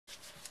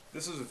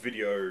This is a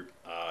video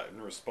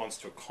in response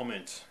to a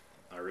comment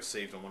I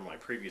received on one of my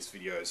previous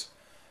videos.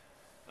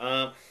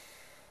 Uh,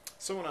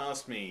 Someone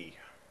asked me,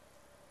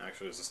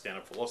 actually it was a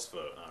stand-up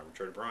philosopher,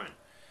 Richard O'Brien,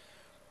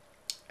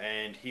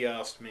 and he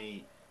asked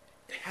me,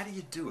 how do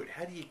you do it?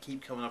 How do you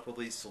keep coming up with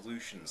these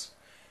solutions?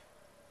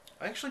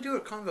 I actually do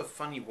it kind of a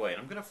funny way,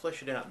 and I'm going to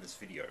flesh it out in this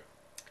video.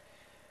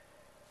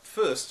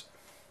 First,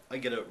 I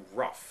get a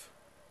rough,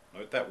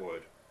 note that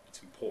word,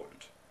 it's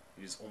important,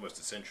 it is almost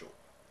essential,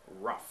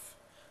 rough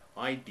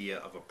idea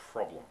of a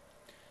problem.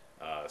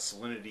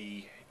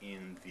 Salinity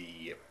in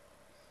the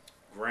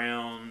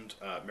ground,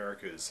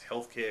 America's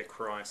healthcare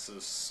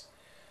crisis,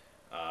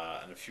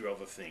 and a few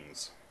other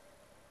things.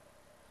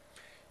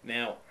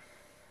 Now,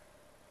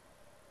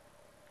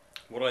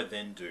 what I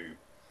then do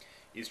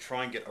is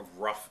try and get a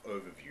rough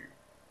overview.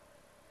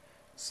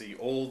 See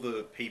all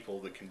the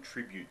people that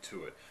contribute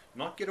to it.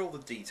 Not get all the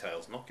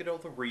details, not get all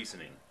the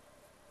reasoning.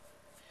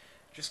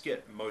 Just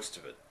get most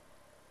of it.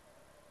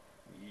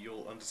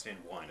 You'll understand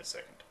why in a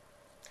second.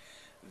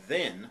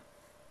 Then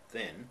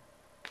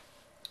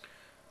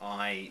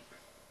I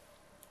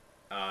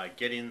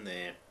get in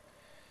there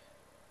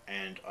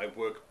and I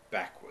work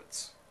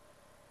backwards.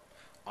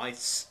 I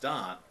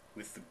start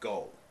with the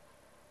goal.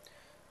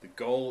 The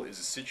goal is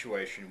a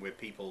situation where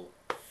people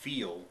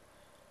feel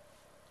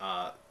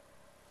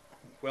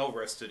well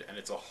rested, and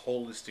it's a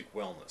holistic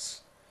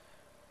wellness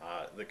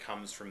that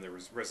comes from the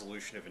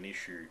resolution of an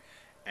issue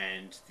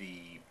and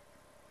the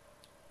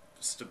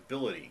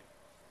stability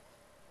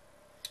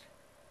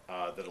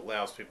that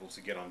allows people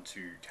to get on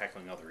to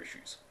tackling other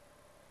issues.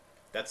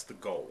 That's the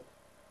goal.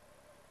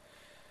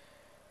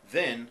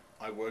 Then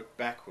I work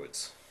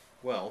backwards.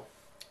 Well,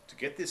 to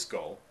get this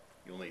goal,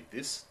 you'll need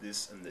this,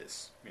 this, and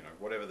this. You know,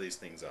 whatever these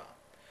things are.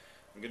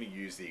 I'm going to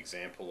use the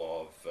example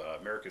of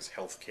America's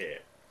healthcare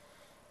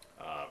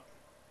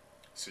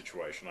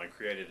situation. I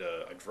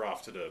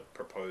drafted a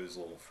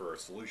proposal for a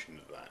solution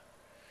to that.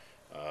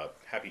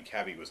 Happy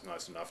Cabby was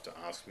nice enough to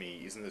ask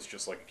me, isn't this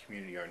just like a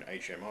community-owned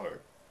HMO?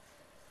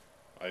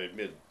 I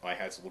admit I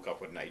had to look up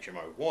what an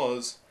HMO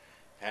was,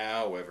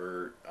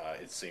 however,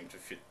 it seemed to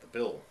fit the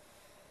bill.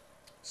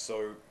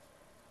 So,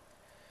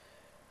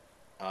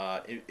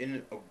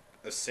 in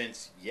a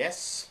sense,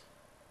 yes.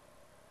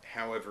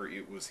 However,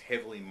 it was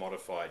heavily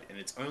modified, and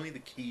it's only the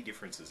key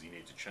differences you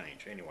need to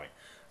change. Anyway,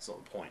 that's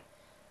not the point.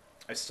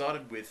 I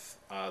started with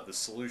the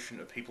solution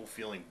of people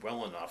feeling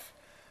well enough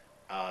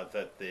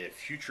that their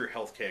future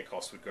healthcare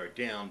costs would go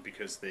down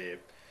because their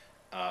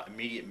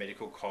immediate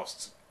medical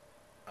costs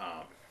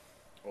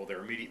or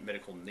their immediate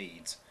medical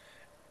needs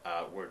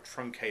were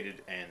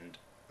truncated and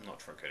not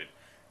truncated.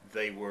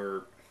 They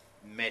were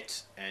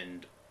met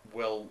and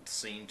well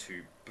seen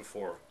to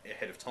before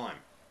ahead of time.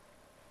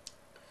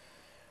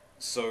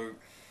 So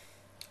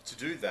to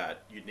do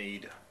that,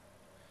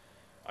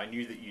 I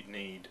knew that you'd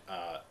need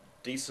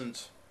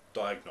decent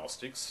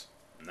diagnostics,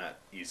 and that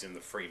is in the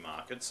free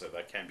market, so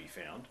that can be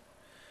found.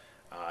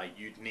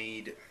 You'd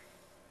need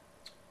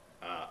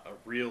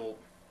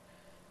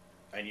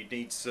and you'd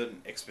need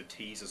certain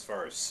expertise as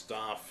far as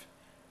staff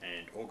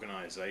and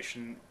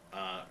organisation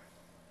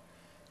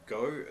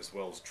go, as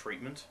well as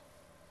treatment,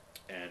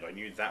 and I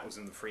knew that was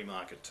in the free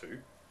market too.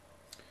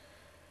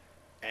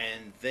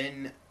 And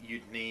then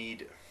you'd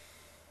need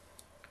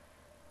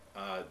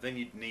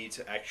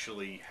to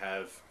actually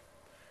have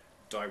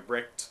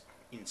direct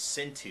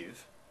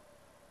incentive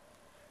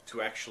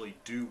to actually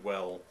do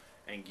well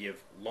and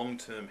give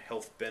long-term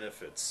health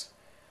benefits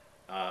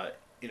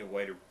in a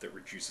way that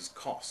reduces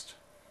cost.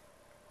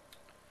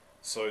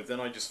 So then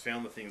I just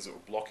found the things that were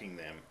blocking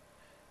them,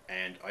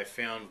 and I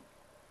found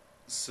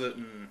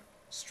certain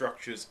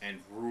structures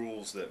and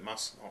rules that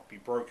must not be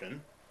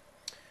broken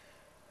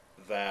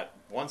that,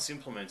 once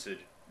implemented,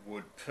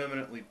 would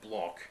permanently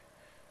block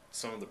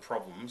some of the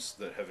problems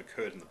that have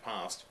occurred in the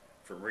past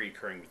from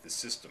reoccurring with this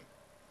system.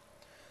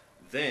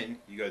 Then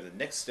you go the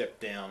next step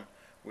down,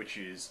 which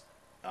is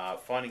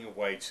finding a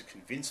way to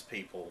convince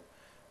people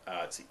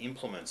to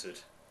implement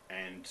it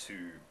and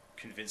to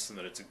convince them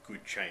that it's a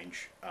good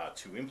change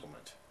to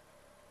implement.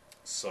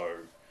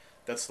 So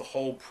that's the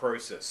whole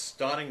process,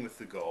 starting with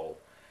the goal,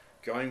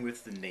 going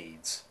with the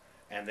needs,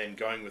 and then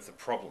going with the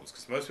problems.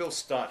 Because most people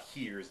start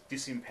here as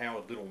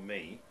disempowered little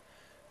me.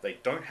 They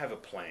don't have a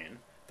plan,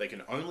 they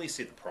can only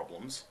see the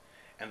problems,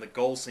 and the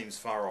goal seems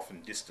far off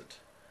and distant.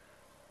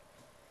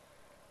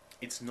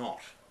 It's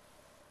not.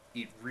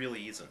 It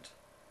really isn't.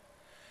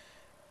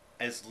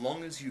 As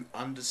long as you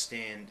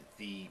understand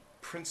the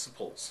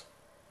principles,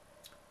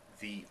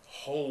 the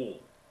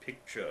whole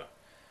picture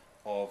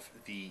of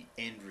the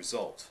end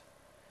result,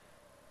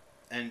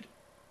 and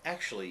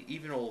actually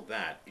even all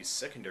that is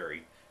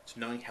secondary to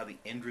knowing how the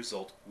end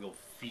result will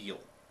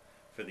feel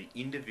for the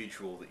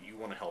individual that you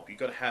want to help. You've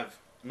got to have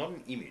not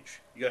an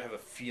image, you've got to have a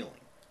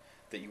feeling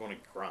that you want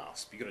to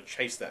grasp. You've got to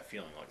chase that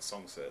feeling, like the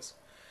song says.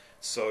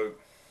 So,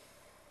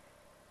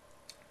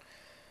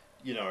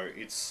 you know,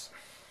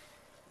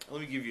 let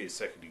me give you a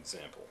second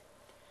example.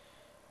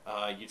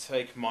 You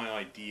take my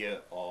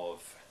idea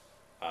of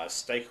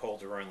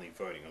stakeholder-only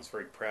voting. I was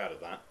very proud of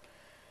that.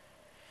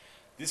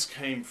 This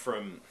came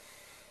from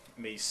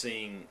me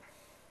seeing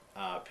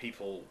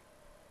people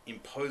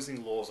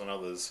imposing laws on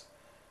others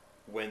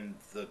when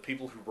the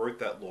people who wrote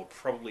that law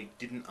probably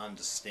didn't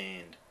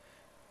understand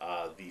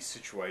the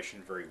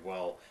situation very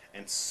well,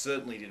 and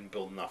certainly didn't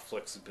build enough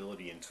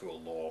flexibility into a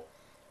law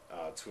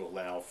to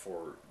allow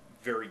for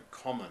very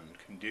common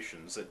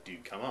conditions that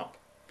did come up.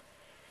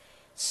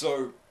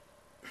 So,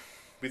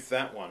 with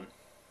that one,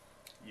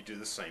 you do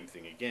the same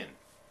thing again.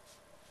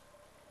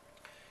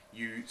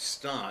 You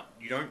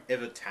don't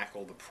ever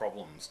tackle the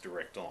problems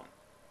direct on.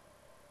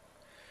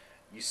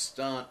 You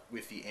start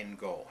with the end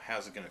goal.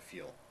 How's it going to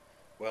feel?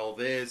 Well,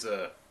 there's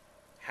a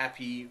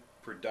happy,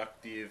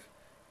 productive,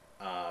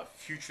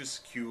 future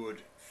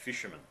secured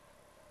fisherman,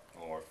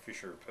 or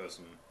fisher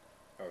person,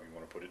 however you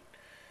want to put it,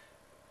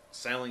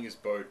 sailing his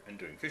boat and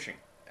doing fishing,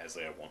 as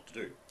they want to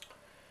do.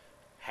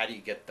 How do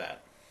you get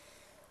that?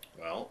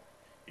 Well,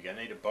 you're going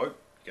to need a boat,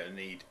 you're going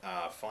to need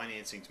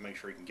financing to make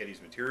sure he can get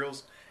his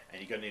materials, and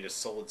you're going to need a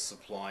solid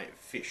supply of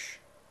fish.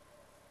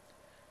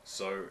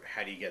 So,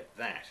 how do you get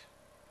that?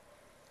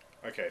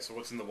 Okay, so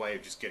what's in the way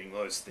of just getting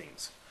those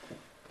things?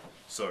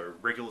 So,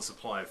 regular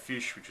supply of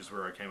fish, which is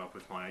where I came up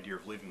with my idea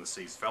of leaving the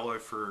seas fallow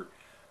for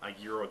a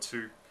year or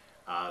two.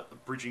 A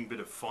bridging bit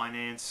of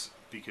finance,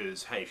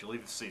 because, hey, if you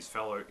leave the seas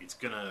fallow, it's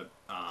going to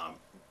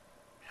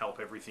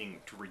help everything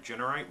to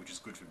regenerate, which is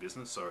good for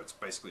business, so it's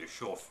basically a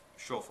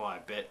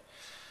surefire bet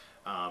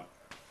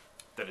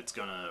that it's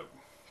going to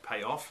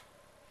pay off.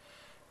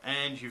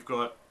 And you've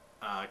got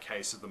a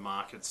case of the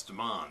market's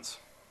demands.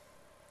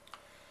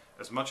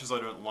 As much as I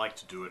don't like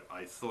to do it,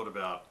 I thought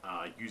about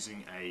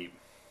using a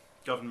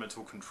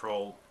governmental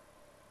control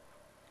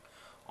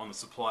on the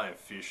supply of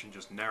fish and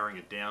just narrowing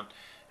it down.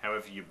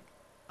 However, you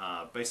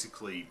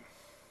basically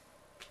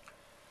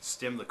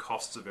stem the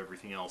costs of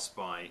everything else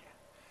by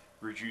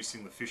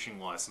reducing the fishing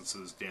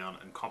licenses down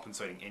and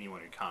compensating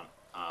anyone who can't,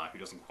 who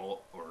doesn't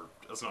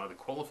either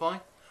qualify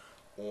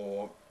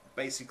or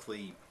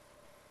basically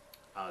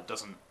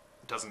doesn't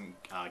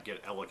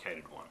get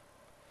allocated one.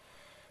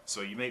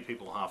 So you meet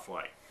people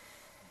halfway.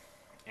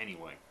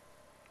 Anyway,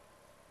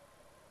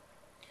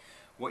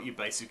 what you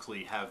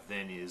basically have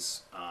then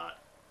is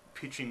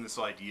pitching this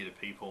idea to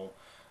people,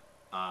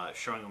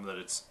 showing them that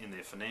it's in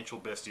their financial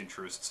best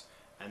interests,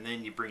 and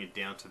then you bring it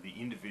down to the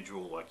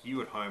individual, like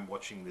you at home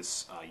watching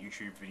this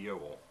YouTube video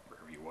or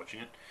wherever you're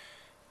watching it,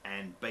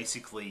 and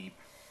basically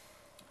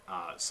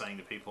saying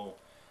to people,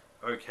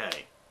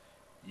 okay,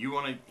 you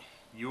want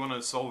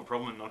to solve a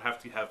problem and not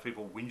have to have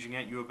people whinging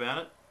at you about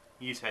it?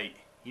 Here's how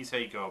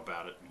you go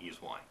about it, and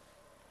here's why.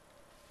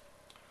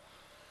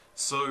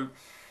 So,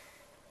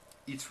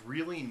 it's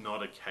really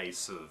not a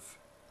case of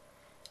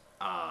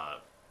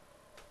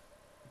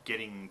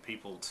getting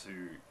people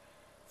to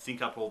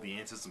think up all the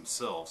answers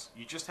themselves.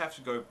 You just have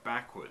to go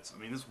backwards.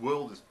 I mean, this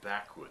world is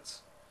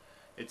backwards.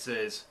 It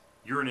says,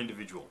 you're an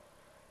individual.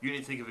 You need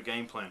to think of a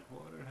game plan.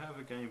 Well, I don't have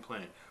a game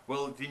plan.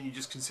 Well, then you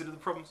just consider the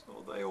problems.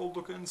 Oh, they all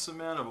look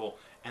insurmountable.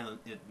 And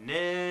it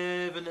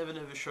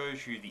never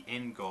shows you the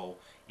end goal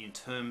in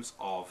terms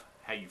of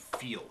how you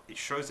feel. It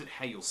shows it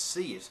how you'll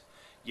see it,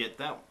 yet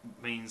that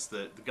means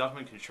that the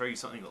government can show you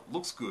something that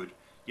looks good,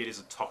 yet is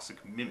a toxic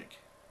mimic.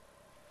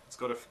 It's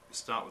got to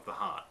start with the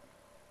heart,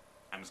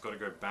 and it's got to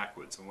go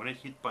backwards. And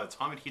by the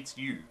time it hits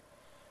you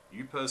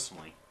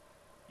personally,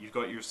 you've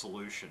got your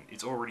solution.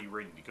 It's already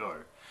ready to go.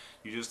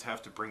 You just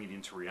have to bring it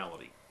into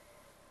reality.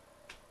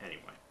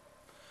 Anyway,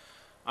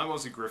 I'm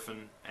Aussie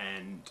Griffin,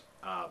 and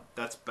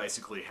that's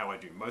basically how I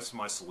do most of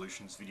my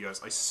solutions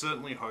videos. I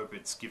certainly hope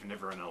it's given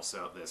everyone else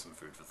out there some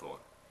food for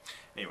thought.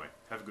 Anyway,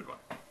 have a good one.